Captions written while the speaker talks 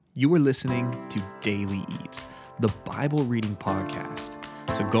You are listening to Daily Eats, the Bible reading podcast.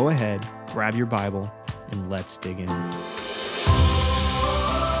 So go ahead, grab your Bible, and let's dig in.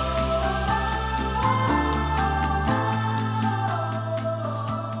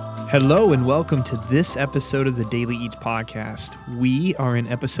 Hello and welcome to this episode of the Daily Eats podcast. We are in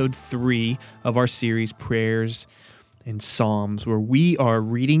episode 3 of our series, Prayers and Psalms, where we are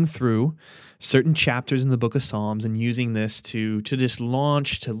reading through certain chapters in the book of Psalms and using this to just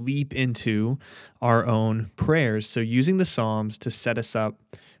launch, to leap into our own prayers. So using the Psalms to set us up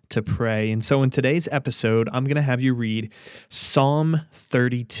to pray. And so in today's episode, I'm going to have you read Psalm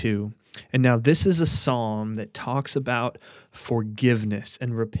 32. And now this is a psalm that talks about forgiveness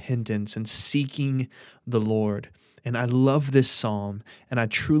and repentance and seeking the Lord. And I love this psalm, and I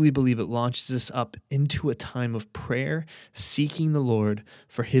truly believe it launches us up into a time of prayer, seeking the Lord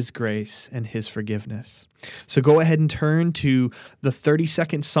for His grace and His forgiveness. So go ahead and turn to the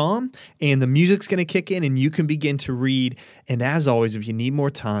 32nd psalm, and the music's going to kick in, and you can begin to read. And as always, if you need more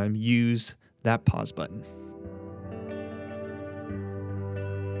time, use that pause button.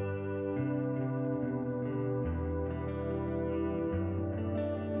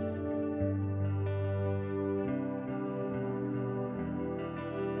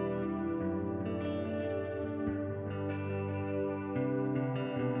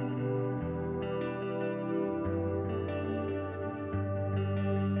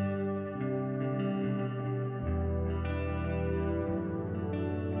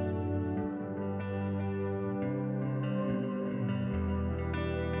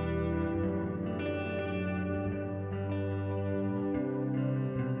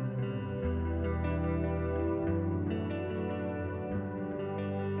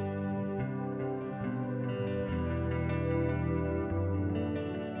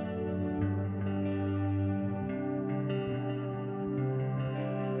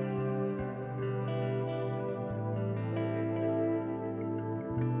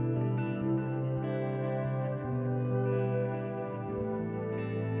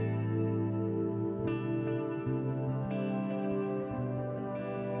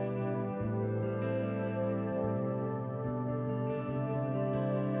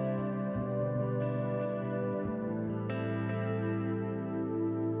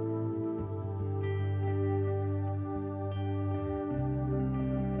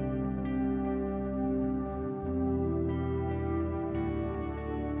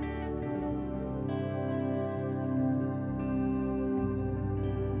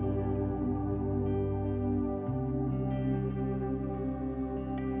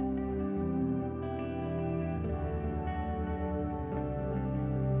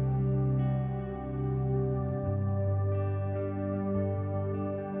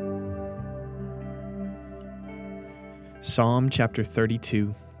 Psalm chapter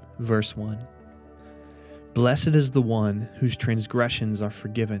 32, verse 1. Blessed is the one whose transgressions are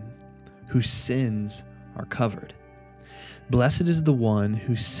forgiven, whose sins are covered. Blessed is the one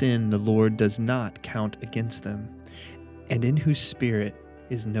whose sin the Lord does not count against them, and in whose spirit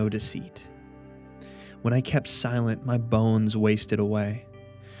is no deceit. When I kept silent, my bones wasted away,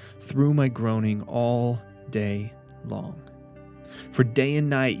 through my groaning all day long. For day and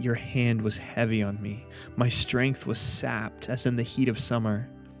night your hand was heavy on me. My strength was sapped as in the heat of summer.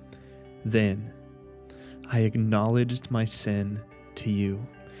 Then I acknowledged my sin to you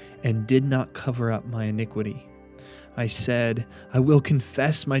and did not cover up my iniquity. I said, I will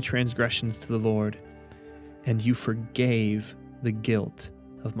confess my transgressions to the Lord, and you forgave the guilt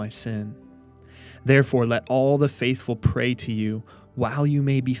of my sin. Therefore, let all the faithful pray to you while you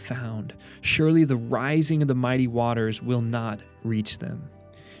may be found. Surely the rising of the mighty waters will not reach them.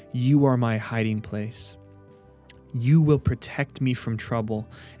 You are my hiding place. You will protect me from trouble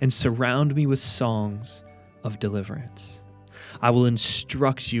and surround me with songs of deliverance. I will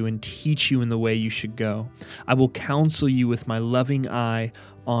instruct you and teach you in the way you should go. I will counsel you with my loving eye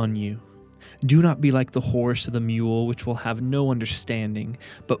on you. Do not be like the horse or the mule, which will have no understanding,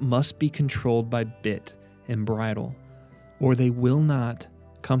 but must be controlled by bit and bridle, or they will not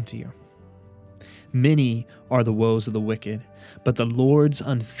come to you. Many are the woes of the wicked, but the Lord's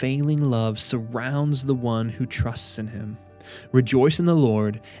unfailing love surrounds the one who trusts in Him. Rejoice in the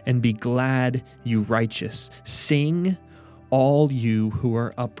Lord and be glad, you righteous. Sing, all you who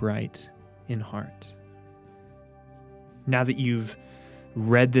are upright in heart. Now that you've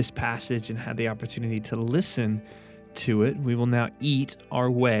read this passage and had the opportunity to listen to it, we will now eat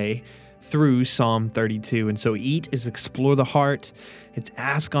our way through Psalm 32. And so eat is explore the heart, it's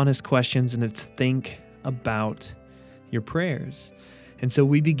ask honest questions, and it's think about your prayers. And so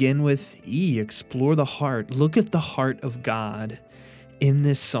we begin with E, explore the heart. Look at the heart of God in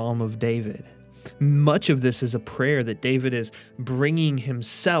this Psalm of David. Much of this is a prayer that David is bringing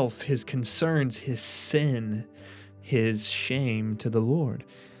himself, his concerns, his sin, his shame to the Lord.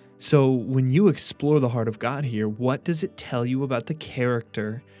 So when you explore the heart of God here, what does it tell you about the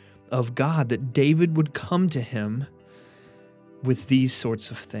character of God that David would come to him with these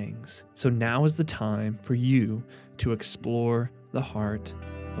sorts of things? So now is the time for you to explore the heart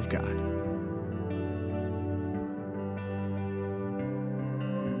of God.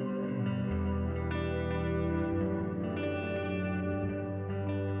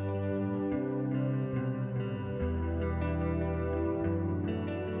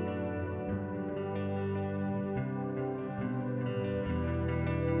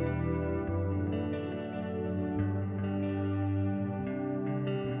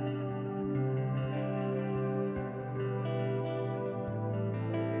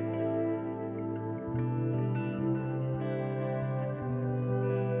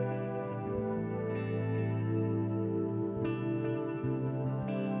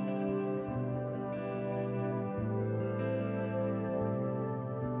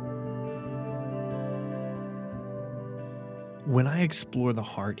 When I explore the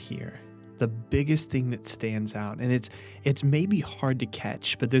heart here, the biggest thing that stands out, and it's maybe hard to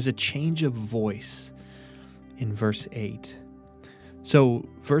catch, but there's a change of voice in verse 8. So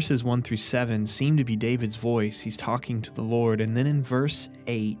verses 1 through 7 seem to be David's voice. He's talking to the Lord. And then in verse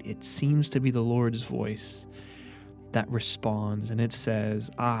 8, it seems to be the Lord's voice that responds. And it says,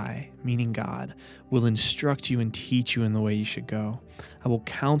 I, meaning God, will instruct you and teach you in the way you should go. I will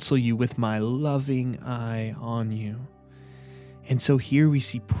counsel you with my loving eye on you. And so here we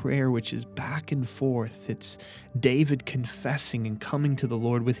see prayer, which is back and forth. It's David confessing and coming to the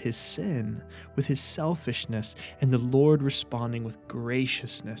Lord with his sin, with his selfishness, and the Lord responding with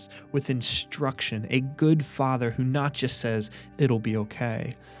graciousness, with instruction, a good father who not just says, it'll be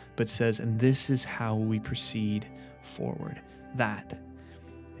okay, but says, and this is how we proceed forward. That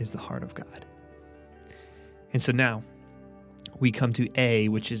is the heart of God. And so now we come to A,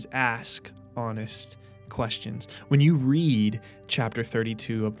 which is ask honest questions. When you read chapter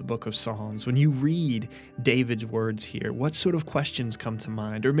 32 of the book of Psalms, when you read David's words here, what sort of questions come to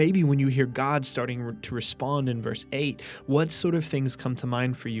mind? Or maybe when you hear God starting to respond in verse 8, what sort of things come to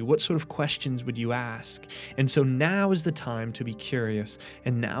mind for you? What sort of questions would you ask? And so now is the time to be curious,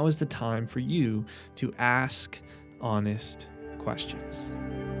 and now is the time for you to ask honest questions.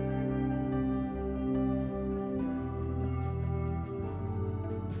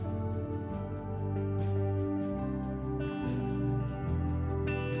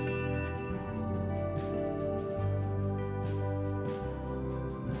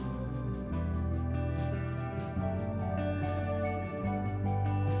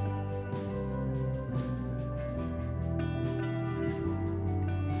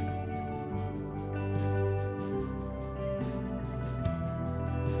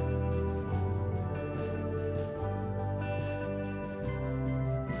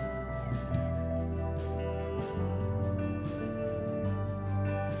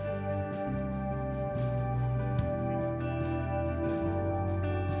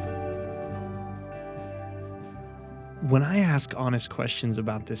 When I ask honest questions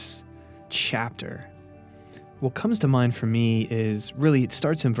about this chapter, what comes to mind for me is really, it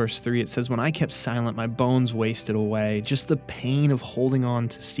starts in verse 3. It says, when I kept silent, my bones wasted away. Just the pain of holding on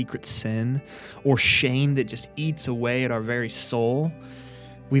to secret sin or shame that just eats away at our very soul.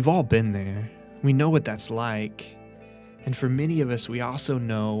 We've all been there. We know what that's like. And for many of us, we also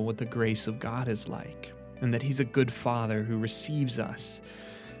know what the grace of God is like, and that He's a good Father who receives us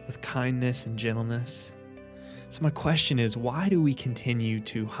with kindness and gentleness. So my question is, why do we continue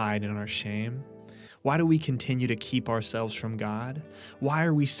to hide in our shame? Why do we continue to keep ourselves from God? Why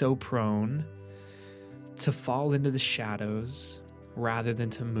are we so prone to fall into the shadows rather than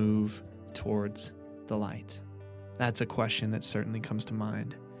to move towards the light? That's a question that certainly comes to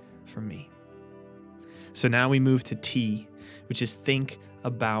mind for me. So now we move to T, which is think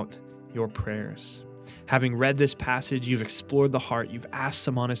about your prayers. Having read this passage, you've explored the heart, you've asked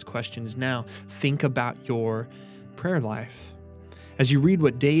some honest questions. Now, think about your prayer life. As you read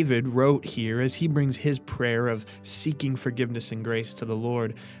what David wrote here, as he brings his prayer of seeking forgiveness and grace to the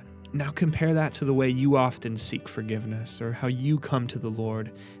Lord, now compare that to the way you often seek forgiveness or how you come to the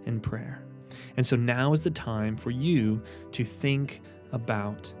Lord in prayer. And so now is the time for you to think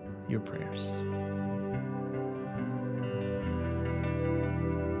about your prayers.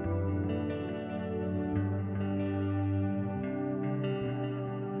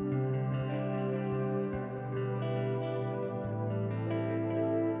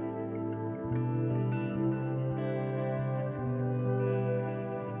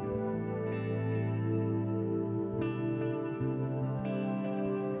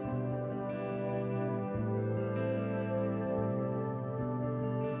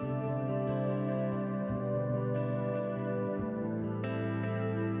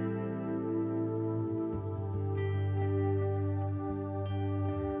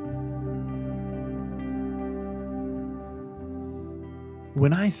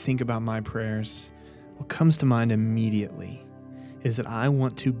 When I think about my prayers, what comes to mind immediately is that I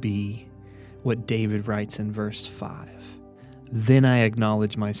want to be what David writes in verse 5. Then I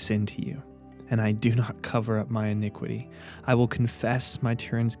acknowledge my sin to you, and I do not cover up my iniquity. I will confess my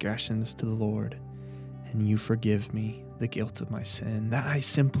transgressions to the Lord, and you forgive me the guilt of my sin. That I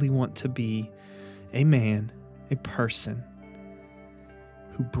simply want to be a man, a person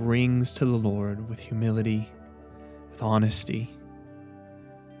who brings to the Lord with humility, with honesty,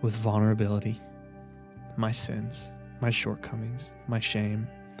 with vulnerability, my sins, my shortcomings, my shame,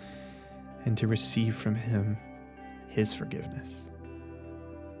 and to receive from him his forgiveness.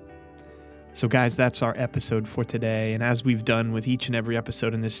 So guys, that's our episode for today. And as we've done with each and every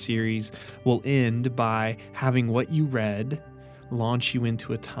episode in this series, we'll end by having what you read launch you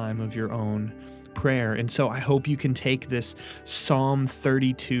into a time of your own prayer. And so I hope you can take this Psalm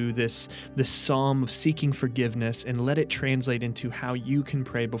 32, this psalm of seeking forgiveness, and let it translate into how you can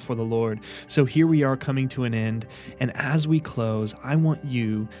pray before the Lord. So here we are coming to an end. And as we close, I want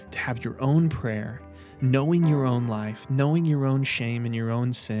you to have your own prayer, knowing your own life, knowing your own shame and your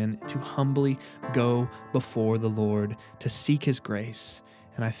own sin, to humbly go before the Lord to seek his grace.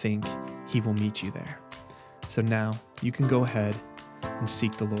 And I think he will meet you there. So now you can go ahead and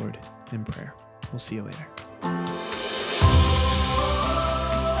seek the Lord in prayer. We'll see you later.